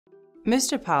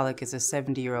Mr. Pollock is a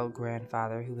 70-year-old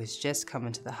grandfather who has just come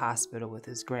into the hospital with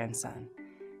his grandson.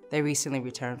 They recently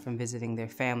returned from visiting their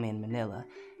family in Manila,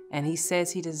 and he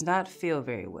says he does not feel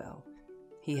very well.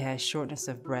 He has shortness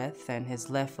of breath and his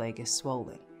left leg is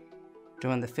swollen.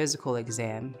 During the physical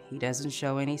exam, he doesn't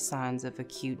show any signs of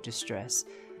acute distress,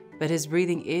 but his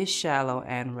breathing is shallow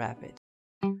and rapid.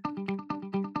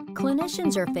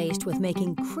 Clinicians are faced with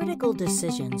making critical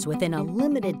decisions within a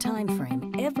limited time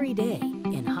frame every day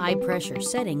in high-pressure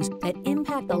settings that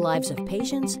impact the lives of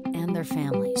patients and their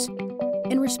families.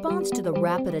 In response to the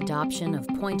rapid adoption of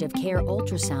point-of-care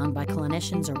ultrasound by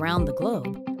clinicians around the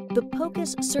globe, the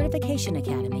POCUS Certification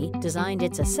Academy designed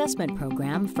its assessment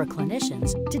program for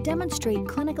clinicians to demonstrate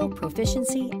clinical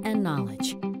proficiency and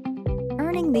knowledge.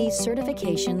 Earning these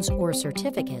certifications or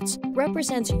certificates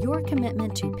represents your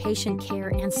commitment to patient care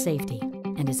and safety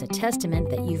and is a testament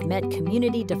that you've met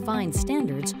community-defined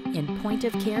standards in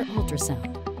point-of-care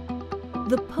ultrasound.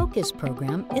 The POCUS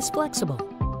program is flexible.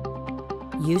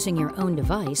 Using your own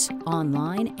device,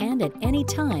 online and at any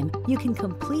time, you can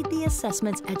complete the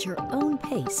assessments at your own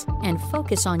pace and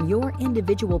focus on your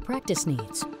individual practice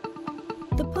needs.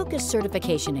 The POCUS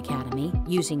Certification Academy,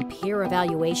 using peer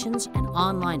evaluations and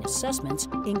online assessments,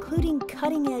 including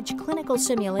cutting-edge clinical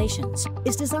simulations,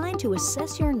 is designed to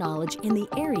assess your knowledge in the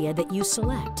area that you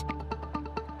select.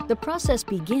 The process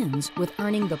begins with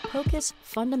earning the POCUS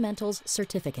Fundamentals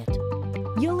Certificate.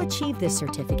 You'll achieve this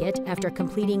certificate after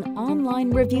completing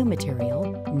online review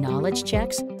material, knowledge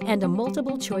checks, and a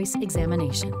multiple-choice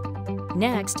examination.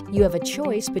 Next, you have a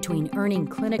choice between earning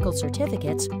clinical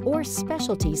certificates or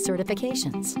specialty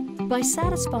certifications. By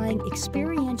satisfying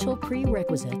experiential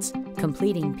prerequisites,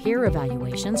 completing peer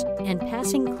evaluations, and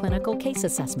passing clinical case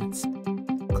assessments.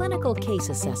 Clinical case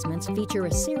assessments feature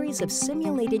a series of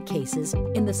simulated cases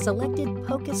in the selected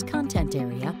POCUS content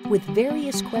area with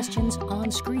various questions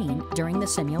on screen during the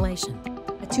simulation.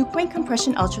 A 2-point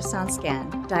compression ultrasound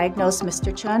scan diagnosed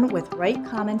Mr. Chun with right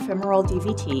common femoral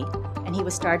DVT, and he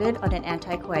was started on an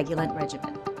anticoagulant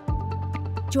regimen.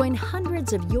 Join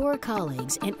hundreds of your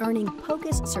colleagues in earning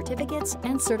POCUS certificates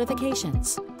and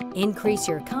certifications. Increase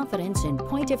your confidence in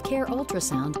point-of-care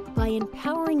ultrasound by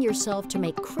empowering yourself to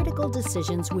make critical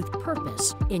decisions with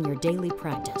purpose in your daily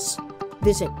practice.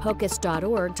 Visit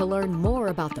POCUS.org to learn more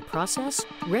about the process,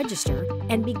 register,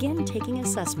 and begin taking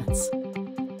assessments.